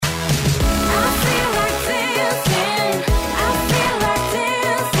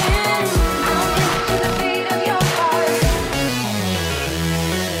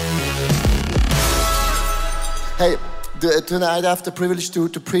Tonight I have the privilege to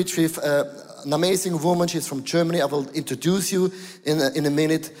preach with an amazing woman. She's from Germany. I will introduce you in a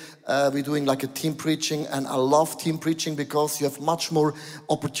minute. We're doing like a team preaching, and I love team preaching because you have much more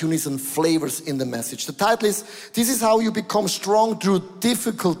opportunities and flavors in the message. The title is, This is How You Become Strong Through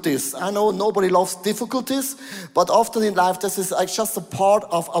Difficulties. I know nobody loves difficulties, but often in life this is like just a part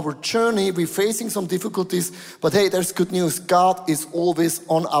of our journey. We're facing some difficulties, but hey, there's good news. God is always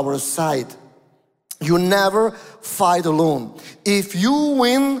on our side. You never fight alone. If you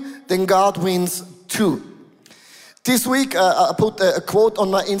win, then God wins too. This week, I put a quote on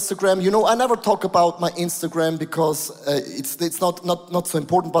my Instagram. You know, I never talk about my Instagram because it's not so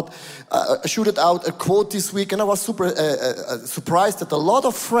important, but I shooted out a quote this week, and I was super surprised that a lot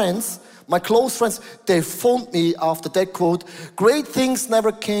of friends, my close friends, they phoned me after that quote. Great things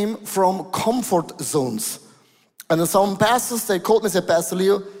never came from comfort zones. And some pastors, they called me and said, Pastor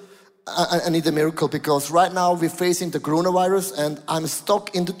Leo, I need a miracle because right now we're facing the coronavirus and I'm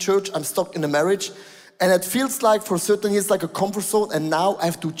stuck in the church, I'm stuck in the marriage, and it feels like for certain years like a comfort zone, and now I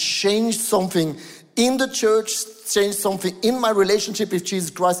have to change something in the church, change something in my relationship with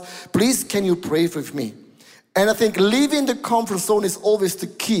Jesus Christ. Please, can you pray with me? And I think leaving the comfort zone is always the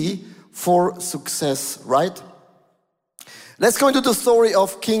key for success, right? Let's go into the story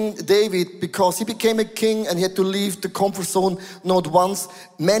of King David, because he became a king and he had to leave the comfort zone not once,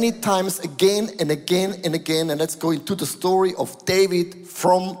 many times, again and again and again. And let's go into the story of David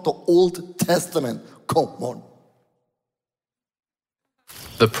from the Old Testament. Come on.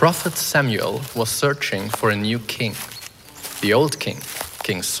 The prophet Samuel was searching for a new king. The old king,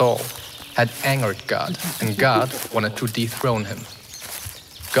 King Saul, had angered God, and God wanted to dethrone him.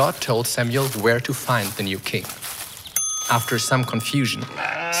 God told Samuel where to find the new king. After some confusion,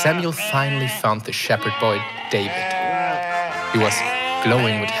 Samuel finally found the shepherd boy, David. He was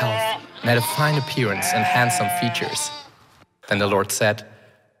glowing with health and had a fine appearance and handsome features. Then the Lord said,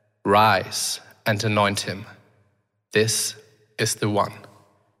 "Rise and anoint him. This is the one."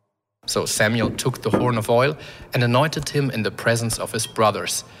 So Samuel took the horn of oil and anointed him in the presence of his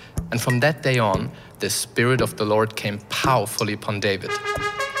brothers. And from that day on, the Spirit of the Lord came powerfully upon David.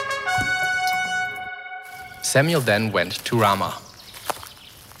 Samuel then went to Ramah.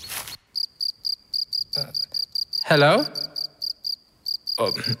 Hello?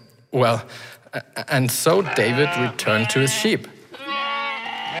 And so David returned to his sheep.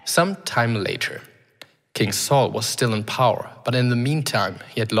 Some time later, King Saul was still in power, but in the meantime,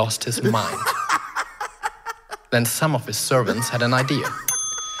 he had lost his mind. Then some of his servants had an idea.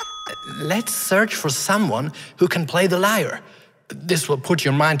 Let's search for someone who can play the lyre. This will put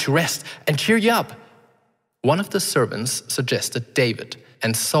your mind to rest and cheer you up. One of the servants suggested David,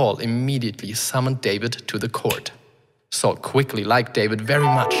 and Saul immediately summoned David to the court. Saul quickly liked David very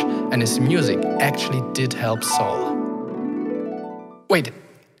much, and his music actually did help Saul. Wait,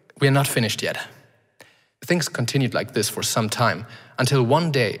 we're not finished yet. Things continued like this for some time, until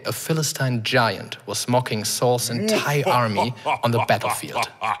one day a Philistine giant was mocking Saul's entire army on the battlefield.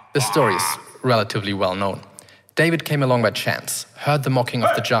 The story is relatively well known. David came along by chance, heard the mocking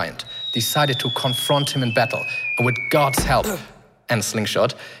of the giant, decided to confront him in battle, and with God's help and a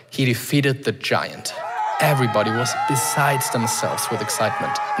slingshot, he defeated the giant. Everybody was besides themselves with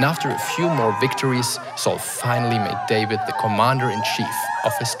excitement, and after a few more victories, Saul finally made David the commander-in-chief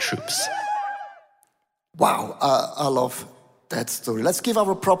of his troops. Wow, I love that story. Let's give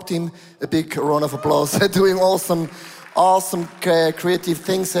our prop team a big round of applause. They're doing awesome creative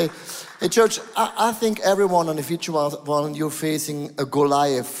things. Hey church, I think everyone and if each one you're facing a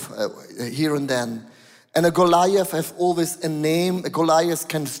Goliath here and then. And a Goliath has always a name. A Goliath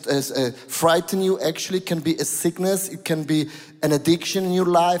can frighten you, actually can be a sickness. It can be an addiction in your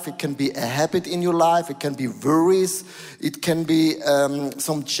life. It can be a habit in your life. It can be worries. It can be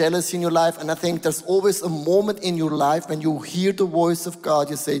some jealousy in your life. And I think there's always a moment in your life when you hear the voice of God.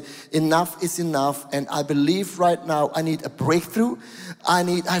 You say, enough is enough. And I believe right now I need a breakthrough. I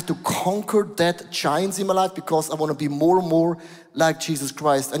have to conquer that giants in my life because I want to be more and more like Jesus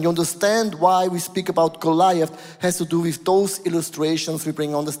Christ. And you understand why we speak about Goliath has to do with those illustrations we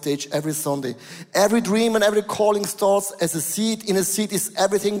bring on the stage every Sunday. Every dream and every calling starts as a seed. In a seed is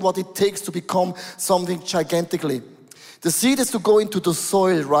everything what it takes to become something gigantically. The seed has to go into the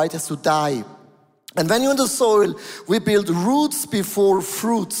soil, right? Has to die. And when you're in the soil, we build roots before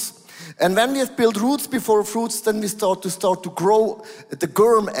fruits. And when we have built roots before fruits, then we start to grow the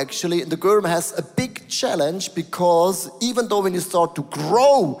germ actually. And the germ has a big challenge because even though when you start to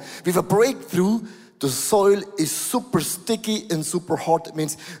grow with a breakthrough, the soil is super sticky and super hard. It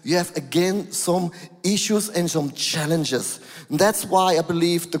means you have again some issues and some challenges. And that's why I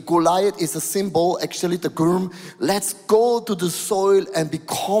believe the Goliath is a symbol, actually the germ. Let's go to the soil and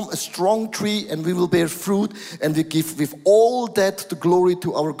become a strong tree, and we will bear fruit, and we give with all that the glory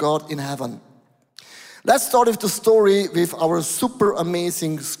to our God in heaven. Let's start with the story with our super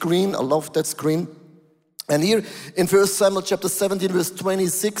amazing screen. I love that screen. And here in 1 Samuel chapter 17, verse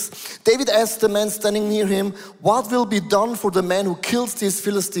 26, David asked the man standing near him, what will be done for the man who kills this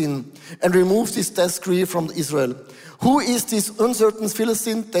Philistine and removes this death-decree from Israel? Who is this uncertain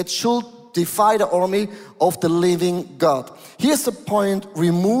Philistine that should defy the army of the living God? Here's the point: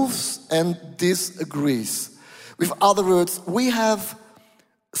 removes and disagrees. With other words, we have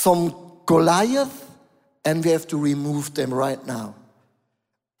some Goliath and we have to remove them right now.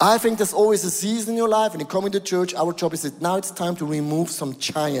 I think there's always a season in your life, when you come into church, our job is that now it's time to remove some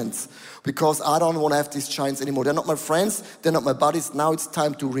giants, because I don't want to have these giants anymore. They're not my friends, they're not my buddies. Now it's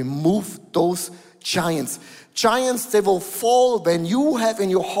time to remove those giants. Giants, they will fall when you have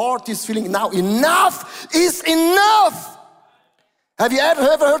in your heart this feeling, now enough is enough. Have you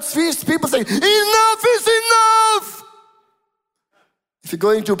ever heard Swiss people say, enough is enough? If you're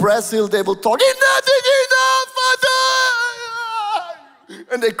going to Brazil, they will talk, enough is enough, Father!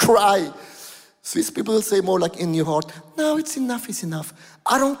 And they cry. Swiss people will say more like in your heart, no, it's enough, it's enough.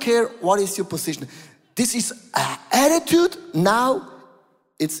 I don't care what is your position. This is an attitude, now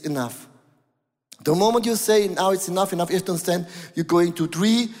it's enough. The moment you say, now it's enough, you have to understand, you're going to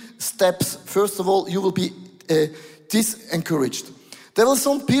 3 steps. First of all, you will be disencouraged. There will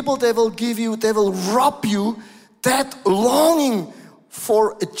some people, they will rob you that longing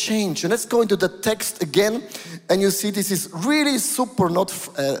for a change. And let's go into the text again, and you see this is really super not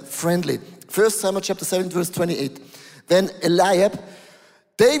friendly. 1 Samuel chapter 7 verse 28. When Eliab,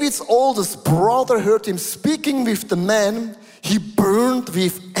 David's oldest brother, heard him speaking with the man, he burned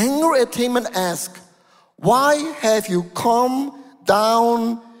with anger at him and asked, why have you come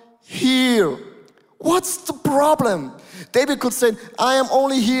down here? What's the problem? David could say, I am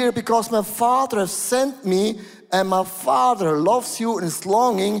only here because my father has sent me, and my father loves you and is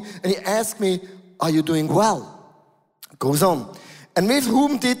longing, and he asked me, are you doing well? Goes on. And with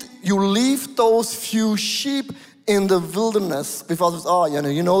whom did you leave those few sheep in the wilderness? With others,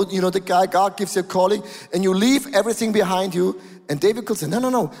 you know the guy, God gives you a calling, and you leave everything behind you. And David could say,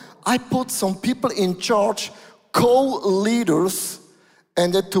 no. I put some people in charge, co-leaders,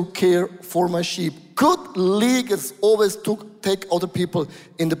 and they took care for my sheep. Good leaders always take other people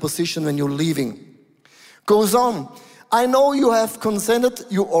in the position when you're leaving. Goes on. I know you have consented,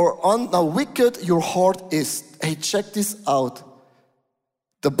 you are now wicked, your heart is. Hey, check this out.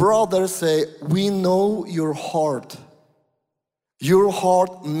 The brothers say, we know your heart. Your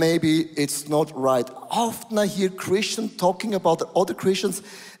heart, maybe it's not right. Often I hear Christians talking about other Christians,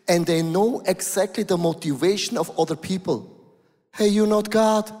 and they know exactly the motivation of other people. Hey, you're not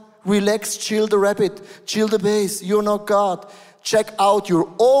God. Relax, chill the rabbit, chill the bass. You're not God. Check out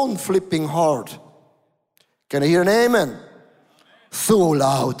your own flipping heart. Can I hear an amen? So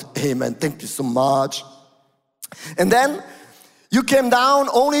loud, amen. Thank you so much. And then you came down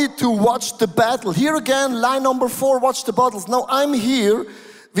only to watch the battle. Here again, line number 4, watch the battles. Now I'm here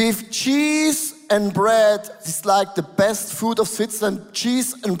with cheese and bread. It's like the best food of Switzerland,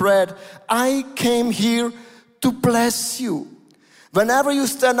 cheese and bread. I came here to bless you. Whenever you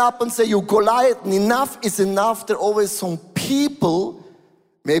stand up and say, you Goliath, enough is enough, there are always some people,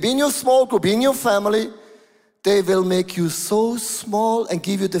 maybe in your small group, in your family, they will make you so small and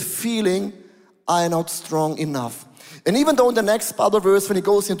give you the feeling, I am not strong enough. And even though in the next Bible verse, when he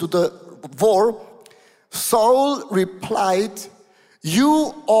goes into the war, Saul replied,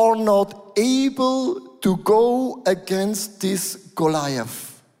 you are not able to go against this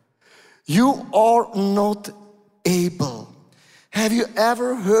Goliath. You are not able. Have you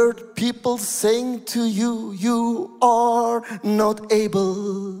ever heard people saying to you, you are not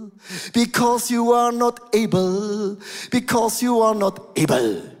able, because you are not able, because you are not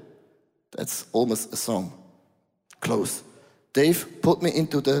able. That's almost a song. Close. Dave, put me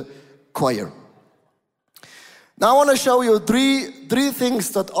into the choir. Now I want to show you three things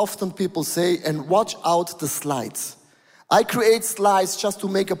that often people say, and watch out the slides. I create slides just to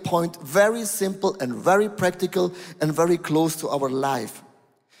make a point, very simple and very practical and very close to our life.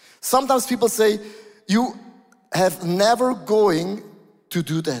 Sometimes people say, you have never going to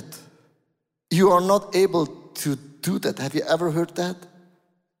do that. You are not able to do that. Have you ever heard that?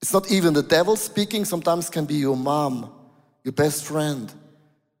 It's not even the devil speaking. Sometimes it can be your mom, your best friend.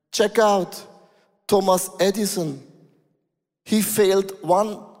 Check out Thomas Edison. He failed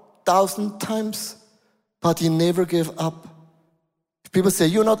 1,000 times. but he never gave up. If people say,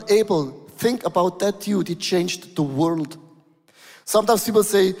 you're not able, think about that dude, he changed the world. Sometimes people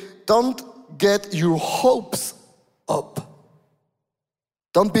say, don't get your hopes up.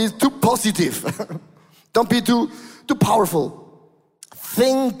 Don't be too positive. Don't be too powerful.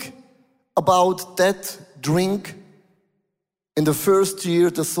 Think about that drink. In the first year,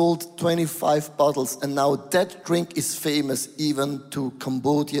 they sold 25 bottles, and now that drink is famous even to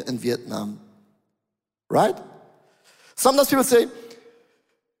Cambodia and Vietnam. Right? Sometimes people say,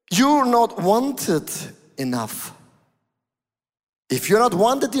 you're not wanted enough. If you're not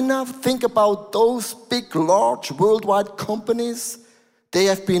wanted enough, think about those big, large, worldwide companies. They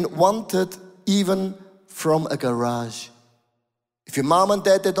have been wanted even from a garage. If your mom and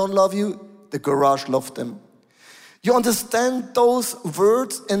dad, they don't love you, the garage loved them. You understand those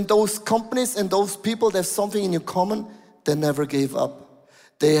words and those companies and those people, they have something in common. They never gave up.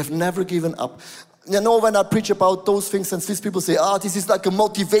 They have never given up. You know, when I preach about those things and Swiss people say, this is like a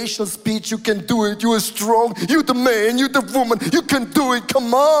motivational speech, you can do it, you are strong, you're the man, you're the woman, you can do it,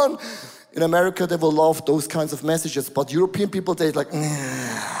 come on. In America, they will love those kinds of messages, but European people, they're like,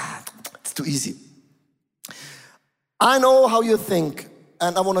 it's too easy. I know how you think,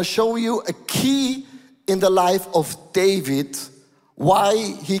 and I want to show you a key in the life of David, why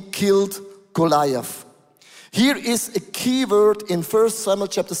he killed Goliath. Here is a key word in 1 Samuel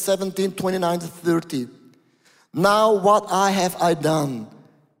chapter 17, 29 to 30. Now what have I done,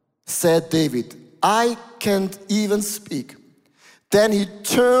 said David. I can't even speak. Then he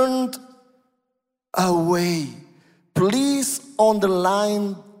turned away. Please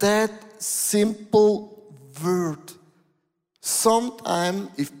underline that simple word. Sometimes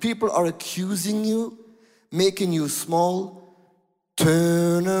if people are accusing you, making you small,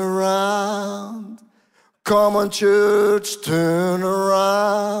 turn around. Come on, church, turn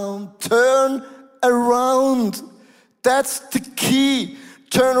around. Turn around. That's the key.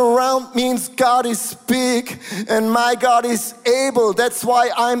 Turn around means God is big and my God is able. That's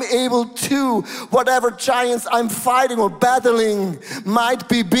why I'm able too. Whatever giants I'm fighting or battling might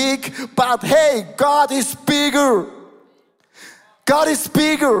be big, but hey, God is bigger. God is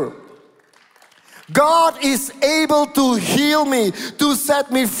bigger. God is able to heal me, to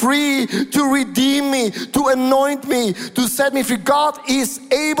set me free, to redeem me, to anoint me, to set me free. God is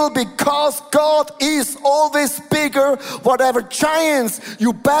able because God is always bigger. Whatever giants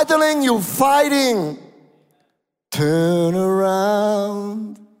you're battling, you're fighting, turn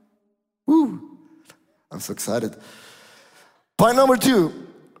around. Woo. I'm so excited. Point number 2,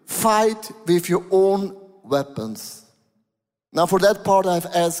 fight with your own weapons. Now for that part, I've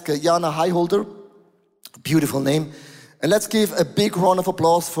asked Jana Highholder. Beautiful name. And let's give a big round of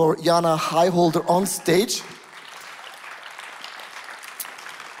applause for Jana Highholder on stage.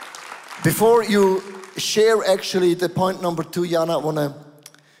 Before you share actually the point number 2, Jana, I want to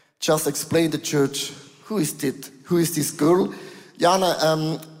just explain to the church, who is this girl? Jana,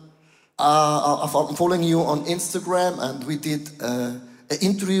 I'm following you on Instagram, and we did an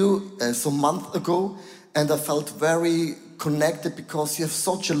interview some month ago, and I felt very connected because you have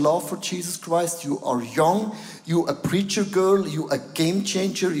such a love for Jesus Christ. You are young, you a preacher girl, you a game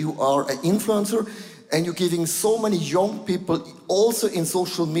changer, you are an influencer, and you're giving so many young people, also in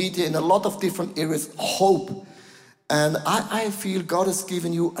social media, in a lot of different areas, hope. And I feel God has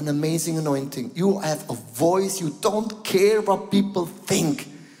given you an amazing anointing. You have a voice, you don't care what people think.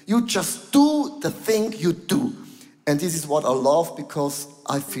 You just do the thing you do. And this is what I love, because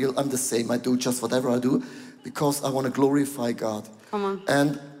I feel I'm the same. I do just whatever I do because I want to glorify God. Come on.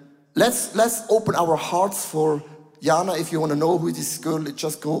 And let's open our hearts for Jana. If you want to know who this girl is,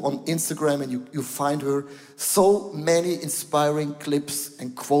 just go on Instagram and you find her. So many inspiring clips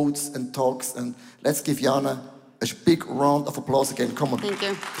and quotes and talks. And let's give Jana a big round of applause again. Come on. Thank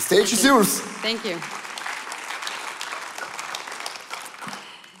you. The stage is yours. Thank you.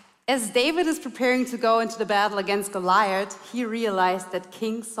 As David is preparing to go into the battle against Goliath, he realized that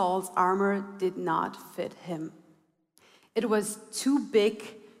King Saul's armor did not fit him. It was too big,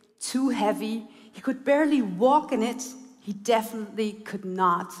 too heavy. He could barely walk in it. He definitely could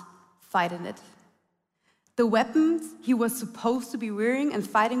not fight in it. The weapons he was supposed to be wearing and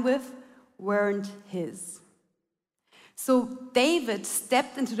fighting with weren't his. So David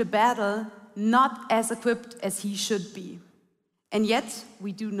stepped into the battle not as equipped as he should be. And yet,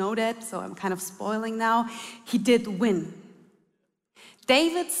 we do know that, so I'm kind of spoiling now, he did win.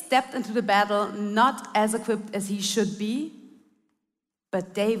 David stepped into the battle not as equipped as he should be,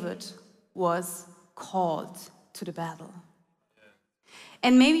 but David was called to the battle.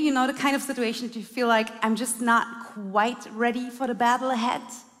 And maybe you know the kind of situation that you feel like, I'm just not quite ready for the battle ahead.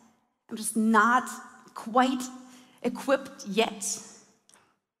 I'm just not quite equipped yet.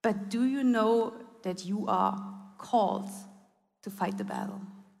 But do you know that you are called to fight the battle?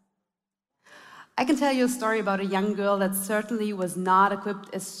 I can tell you a story about a young girl that certainly was not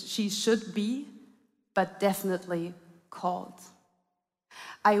equipped as she should be, but definitely called.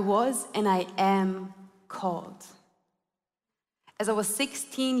 I was and I am called. As I was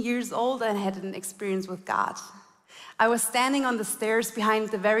 16 years old, I had an experience with God. I was standing on the stairs behind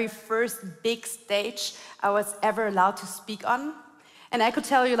the very first big stage I was ever allowed to speak on. And I could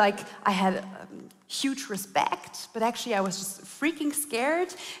tell you, like, I had huge respect, but actually I was just freaking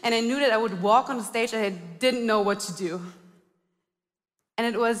scared. And I knew that I would walk on the stage and I didn't know what to do.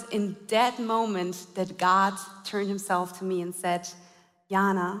 And it was in that moment that God turned himself to me and said,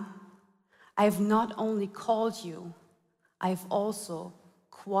 Jana, I have not only called you, I've also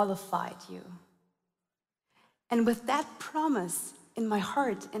qualified you. And with that promise in my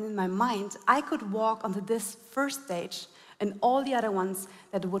heart and in my mind, I could walk onto this first stage and all the other ones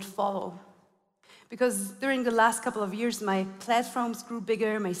that would follow. Because during the last couple of years, my platforms grew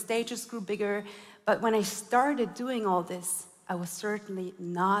bigger, my stages grew bigger, but when I started doing all this, I was certainly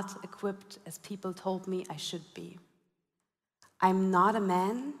not equipped as people told me I should be. I'm not a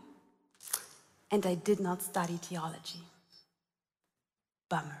man, and I did not study theology.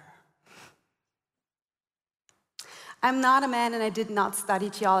 Bummer. I'm not a man and I did not study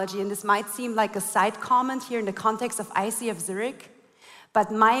theology, and this might seem like a side comment here in the context of ICF Zurich,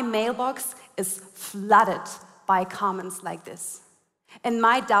 but my mailbox is flooded by comments like this. And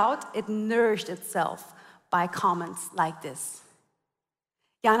my doubt, it nourished itself by comments like this.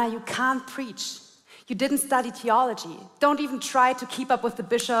 Jana, you can't preach. You didn't study theology. Don't even try to keep up with the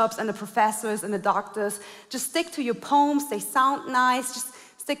bishops and the professors and the doctors. Just stick to your poems, they sound nice, just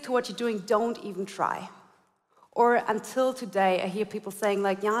stick to what you're doing, don't even try. Or until today, I hear people saying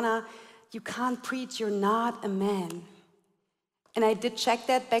like, Jana, you can't preach, you're not a man. And I did check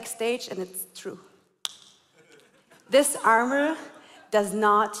that backstage and it's true. This armor does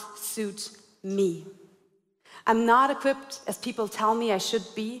not suit me. I'm not equipped as people tell me I should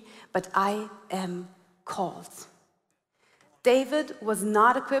be, but I am called. David was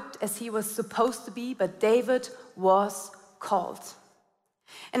not equipped as he was supposed to be, but David was called.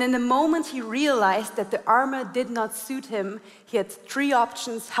 And in the moment he realized that the armor did not suit him, he had three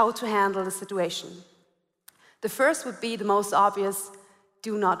options how to handle the situation. The first would be the most obvious: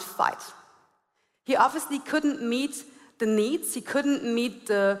 do not fight. He obviously couldn't meet the needs, he couldn't meet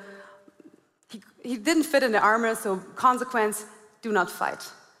he didn't fit in the armor, so consequence, do not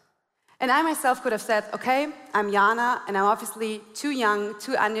fight. And I myself could have said, okay, I'm Jana, and I'm obviously too young,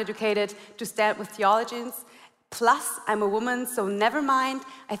 too uneducated to stand with theologians. Plus, I'm a woman, so never mind,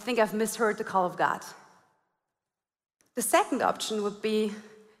 I think I've misheard the call of God. The second option would be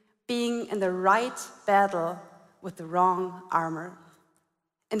being in the right battle with the wrong armor.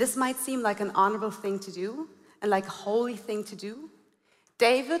 And this might seem like an honorable thing to do, and like a holy thing to do.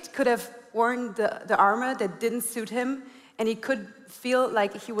 David could have worn the armor that didn't suit him, and he could feel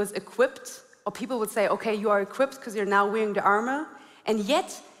like he was equipped, or people would say, okay, you are equipped because you're now wearing the armor, and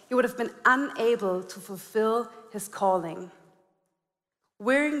yet he would have been unable to fulfill his calling.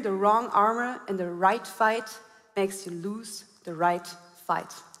 Wearing the wrong armor in the right fight makes you lose the right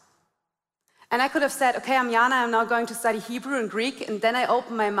fight. And I could have said, okay, I'm Jana, I'm now going to study Hebrew and Greek, and then I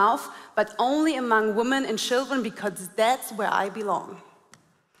open my mouth, but only among women and children because that's where I belong.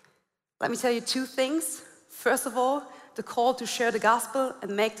 Let me tell you two things. First of all, the call to share the gospel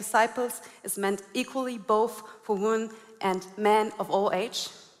and make disciples is meant equally both for women and men of all age.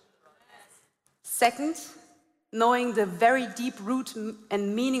 Second, knowing the very deep root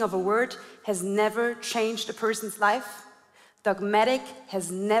and meaning of a word has never changed a person's life. Dogmatic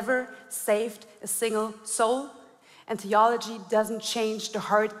has never saved a single soul. And theology doesn't change the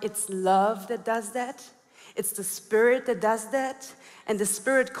heart. It's love that does that. It's the Spirit that does that. And the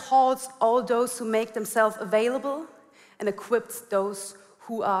Spirit calls all those who make themselves available and equips those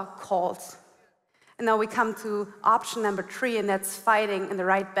who are called. And now we come to option number 3, and that's fighting in the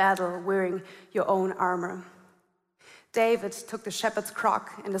right battle, wearing your own armor. David took the shepherd's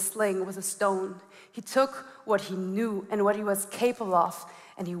crook and the sling with a stone. He took what he knew and what he was capable of,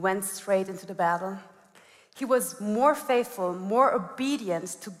 and he went straight into the battle. He was more faithful, more obedient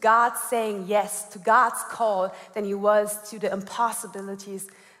to God saying yes, to God's call, than he was to the impossibilities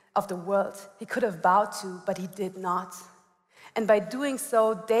of the world. He could have bowed to, but he did not. And by doing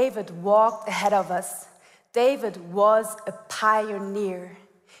so, David walked ahead of us. David was a pioneer.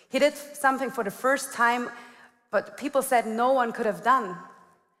 He did something for the first time, but people said no one could have done.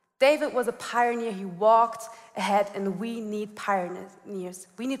 David was a pioneer. He walked ahead, and we need pioneers.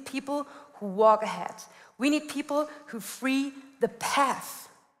 We need people who walk ahead. We need people who free the path.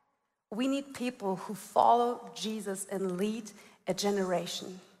 We need people who follow Jesus and lead a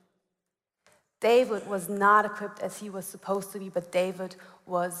generation. David was not equipped as he was supposed to be, but David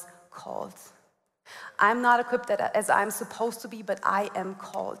was called. I'm not equipped as I'm supposed to be, but I am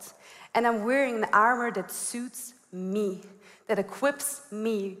called. And I'm wearing an armor that suits me, that equips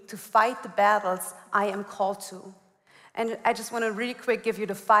me to fight the battles I am called to. And I just want to really quick give you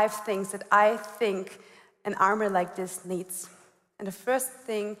the 5 things that I think an armor like this needs. And the first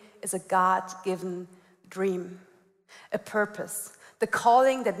thing is a God-given dream, a purpose, the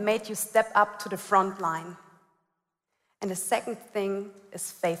calling that made you step up to the front line. And the second thing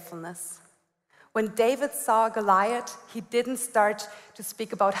is faithfulness. When David saw Goliath, he didn't start to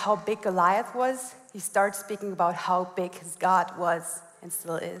speak about how big Goliath was. He started speaking about how big his God was and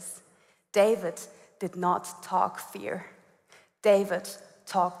still is. David did not talk fear. David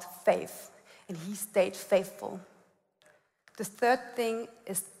talked faith, and he stayed faithful. The third thing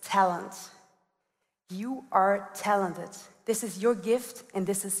is talent. You are talented. This is your gift, and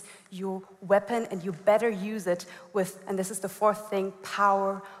this is your weapon, and you better use it with, and this is the fourth thing,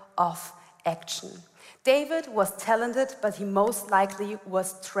 power of action. David was talented, but he most likely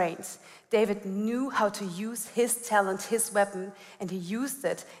was trained. David knew how to use his talent, his weapon, and he used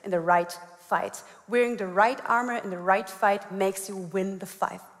it in the right fight. Wearing the right armor in the right fight makes you win the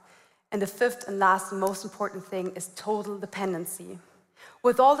fight. And the fifth and last and most important thing is total dependency.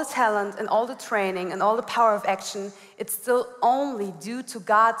 With all the talent and all the training and all the power of action, it's still only due to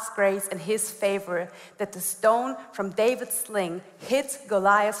God's grace and his favor that the stone from David's sling hit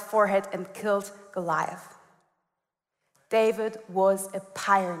Goliath's forehead and killed Goliath. David was a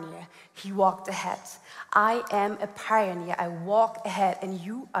pioneer. He walked ahead. I am a pioneer. I walk ahead, and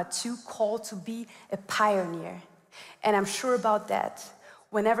you are too called to be a pioneer. And I'm sure about that.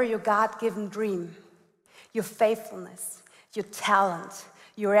 Whenever your God-given dream, your faithfulness, your talent,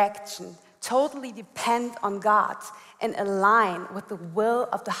 your action totally depend on God and align with the will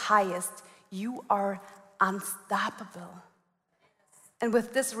of the highest, you are unstoppable. And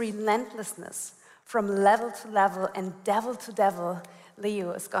with this relentlessness from level to level and devil to devil,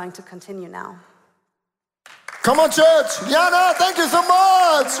 Leo is going to continue now. Come on, church. Jana, thank you so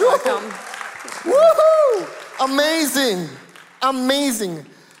much. Welcome. Woohoo! Amazing. Amazing.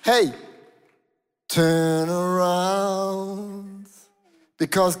 Hey, turn around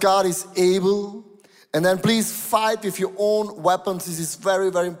because God is able. And then please fight with your own weapons. This is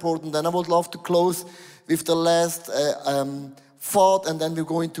very, very important. And I would love to close with the last thought, and then we're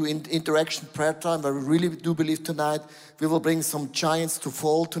going to interaction prayer time, where we really do believe tonight we will bring some giants to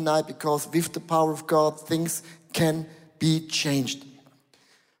fall tonight, because with the power of God, things can be changed.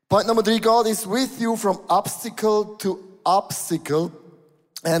 Point number 3, God is with you from obstacle to obstacle.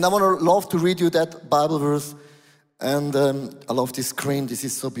 And I love to read you that Bible verse. And I love this screen. This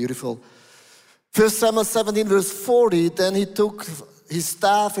is so beautiful. 1 Samuel 17 verse 40, then he took his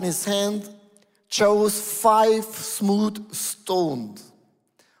staff in his hand, chose 5 smooth stones.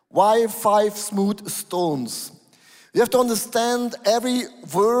 Why 5 smooth stones? You have to understand every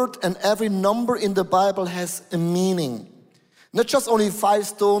word and every number in the Bible has a meaning. Not just only 5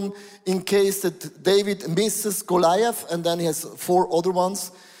 stones in case that David misses Goliath, and then he has 4 other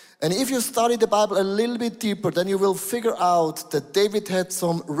ones. And if you study the Bible a little bit deeper, then you will figure out that David had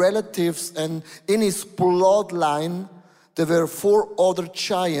some relatives, and in his bloodline, there were 4 other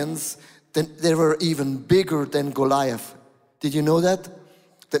giants that they were even bigger than Goliath. Did you know that?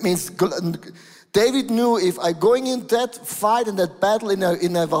 That means David knew, if I going in that fight, in that battle,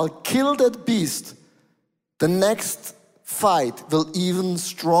 I will kill that beast, the next fight will even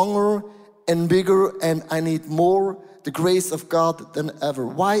stronger and bigger, and I need more the grace of God than ever.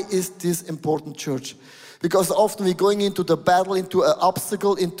 Why is this important, church? Because often we're going into the battle, into an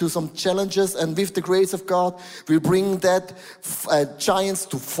obstacle, into some challenges, and with the grace of God, we bring that giants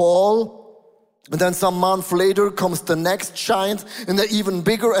to fall. And then some month later comes the next giant, and they're even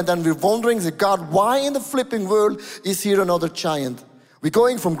bigger, and then we're wondering, God, why in the flipping world is here another giant? We're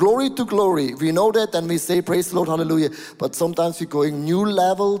going from glory to glory. We know that, and we say, praise the Lord, hallelujah. But sometimes we're going new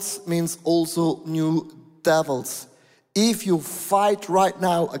levels, means also new devils. If you fight right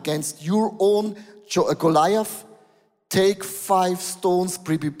now against your own Goliath, take 5 stones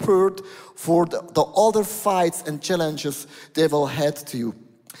prepared for the other fights and challenges they will head to you.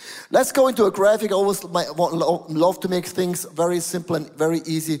 Let's go into a graphic. I always love to make things very simple and very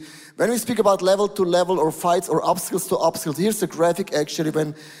easy. When we speak about level to level or fights or obstacles to obstacles, here's a graphic actually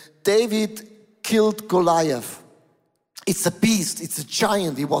when David killed Goliath. It's a beast, it's a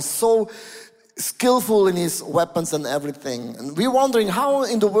giant. He was so skillful in his weapons and everything. And we're wondering, how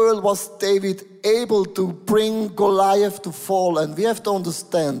in the world was David able to bring Goliath to fall? And we have to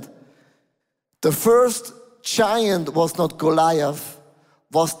understand, the first giant was not Goliath,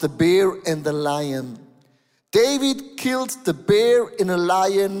 was the bear and the lion. David killed the bear and a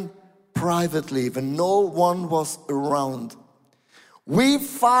lion privately when no one was around. We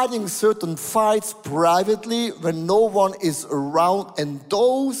fighting certain fights privately when no one is around, and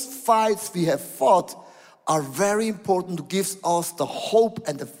those fights we have fought are very important to give us the hope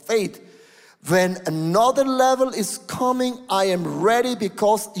and the faith. When another level is coming, I am ready,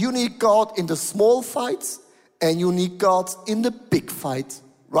 because you need God in the small fights and you need God in the big fights,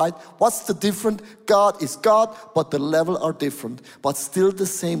 right? What's the difference? God is God, but the level are different, but still the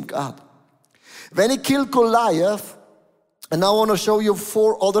same God. When he killed Goliath, and I want to show you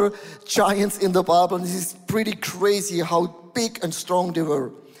 4 other giants in the Bible. And this is pretty crazy how big and strong they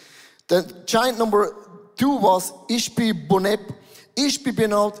were. The giant number 2 was Ishbi-Benob.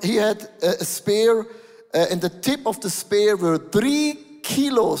 Ishbi-Benob, he had a spear, and the tip of the spear were 3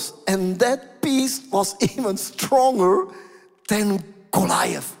 kilos. And that beast was even stronger than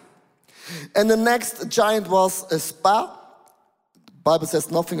Goliath. And the next giant was a Spa. The Bible says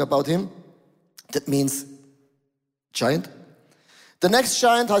nothing about him. That means giant. The next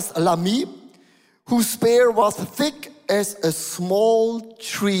giant has Lami, whose spear was thick as a small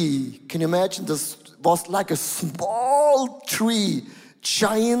tree. Can you imagine? This was like a small tree,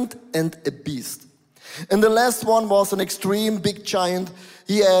 giant and a beast. And the last one was an extreme big giant.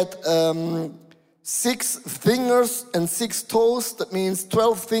 He had 6 fingers and 6 toes. That means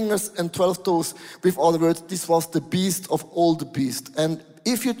 12 fingers and 12 toes. With other words, this was the beast of all the beasts. And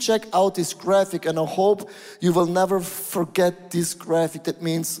if you check out this graphic, and I hope you will never forget this graphic, that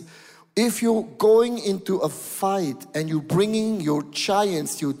means if you're going into a fight and you're bringing your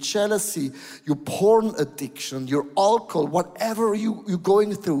giants, your jealousy, your porn addiction, your alcohol, whatever you're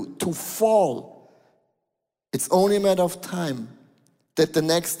going through to fall, it's only a matter of time that the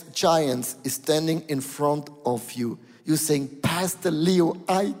next giant is standing in front of you. You're saying, Pastor Leo,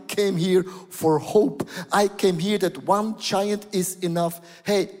 I came here for hope. I came here that one giant is enough.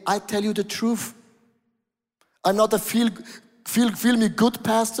 Hey, I tell you the truth. I'm not a feel me good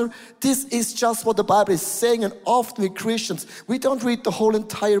pastor. This is just what the Bible is saying, and often we Christians, we don't read the whole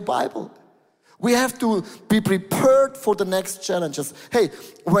entire Bible. We have to be prepared for the next challenges. Hey,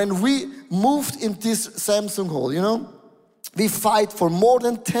 when we moved in this Samsung hall, you know, we fight for more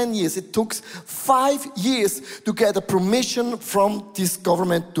than 10 years. It took 5 years to get a permission from this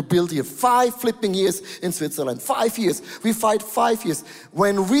government to build here. 5 flipping years in Switzerland. 5 years. We fight 5 years.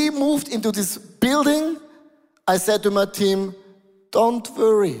 When we moved into this building, I said to my team, don't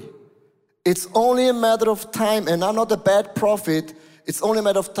worry. It's only a matter of time, and I'm not a bad prophet. It's only a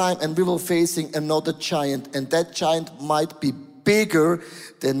matter of time, and we will facing another giant, and that giant might be bigger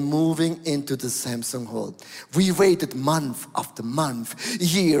than moving into the Samsung hall. We waited month after month,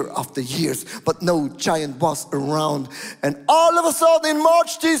 year after years, but no giant was around. And all of a sudden in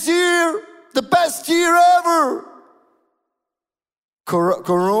March this year, the best year ever,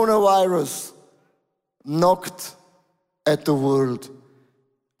 coronavirus knocked at the world.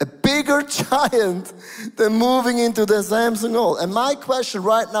 A bigger giant than moving into the Samsung hall. And my question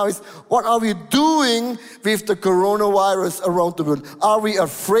right now is, what are we doing with the coronavirus around the world? Are we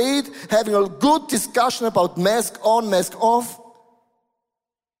afraid, having a good discussion about mask on, mask off?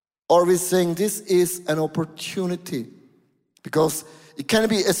 Or are we saying this is an opportunity? Because it can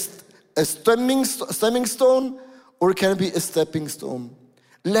be a stemming stone, or it can be a stepping stone.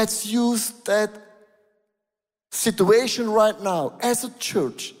 Let's use that situation right now as a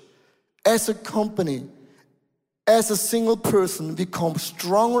church, as a company, as a single person, we come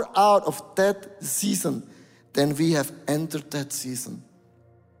stronger out of that season than we have entered that season.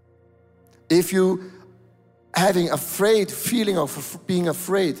 If you having feeling of being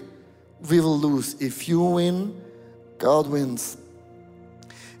afraid, we will lose. If you win, God wins.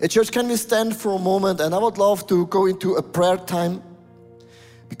 At church, can we stand for a moment? And I would love to go into a prayer time,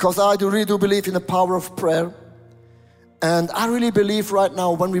 because I really do believe in the power of prayer. And I really believe right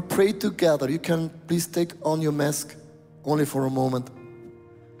now, when we pray together, you can please take on your mask only for a moment.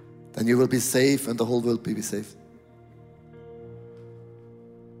 Then you will be safe, and the whole world will be safe.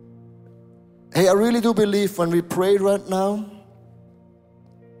 Hey, I really do believe when we pray right now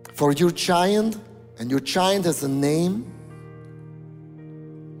for your giant, and your giant has a name.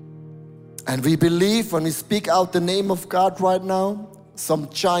 And we believe when we speak out the name of God right now, some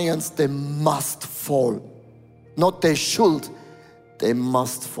giants, they must fall. Not they should, they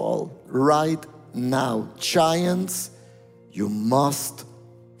must fall right now. Giants you must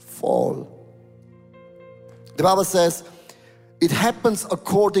fall. The Bible says it happens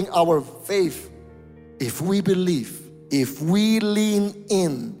according to our faith. If we believe, if we lean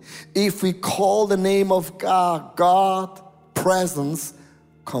in, if we call the name of God, God's presence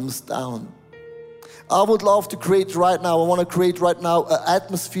comes down. I would love to create right now, I want to create right now an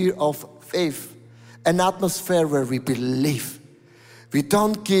atmosphere of faith, an atmosphere where we believe. We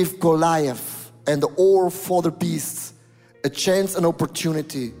don't give Goliath and all further beasts a chance, an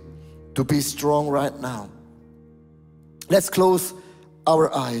opportunity to be strong right now. Let's close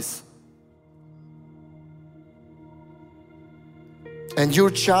our eyes. And your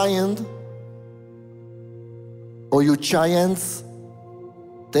giant or your giants,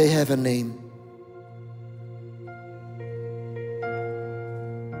 they have a name.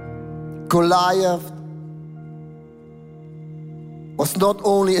 Goliath was not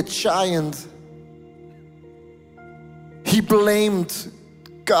only a giant, he blamed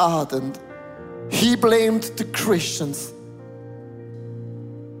God and he blamed the Christians.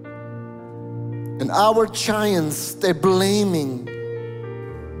 And our giants, they're blaming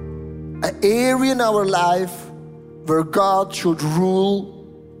an area in our life where God should rule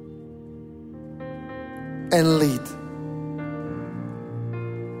and lead.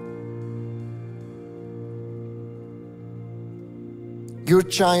 Your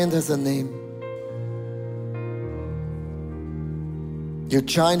giant has a name. Your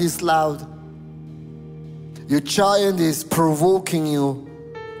giant is loud. Your giant is provoking you,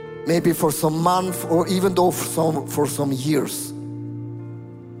 maybe for some months or even though for some years.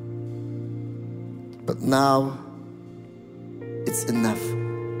 But now, it's enough.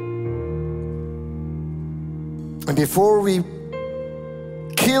 And before we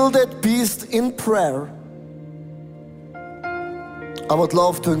kill that beast in prayer, I would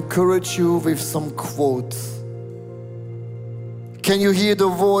love to encourage you with some quotes. Can you hear the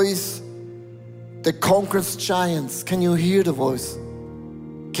voice that conquers giants? Can you hear the voice?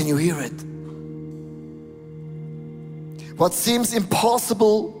 Can you hear it? What seems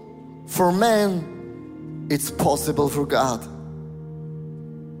impossible for man, it's possible for God.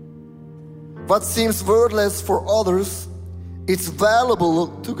 What seems worthless for others, it's valuable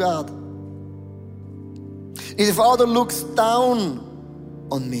to God. If other looks down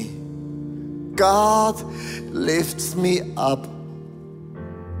on me, God lifts me up.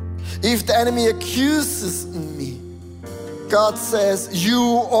 If the enemy accuses me, God says, you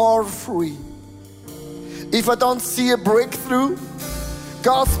are free. If I don't see a breakthrough,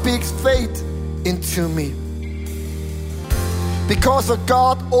 God speaks faith into me. Because what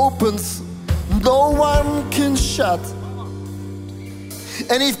God opens, no one can shut.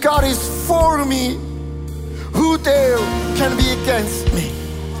 And if God is for me, who there can be against me?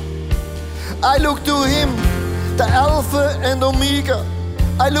 I look to Him, the Alpha and Omega.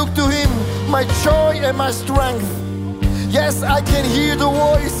 I look to Him, my joy and my strength. Yes, I can hear the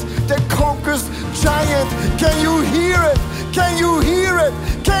voice that conquers giant. Can you hear it? Can you hear it?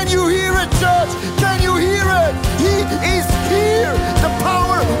 Can you hear it, church?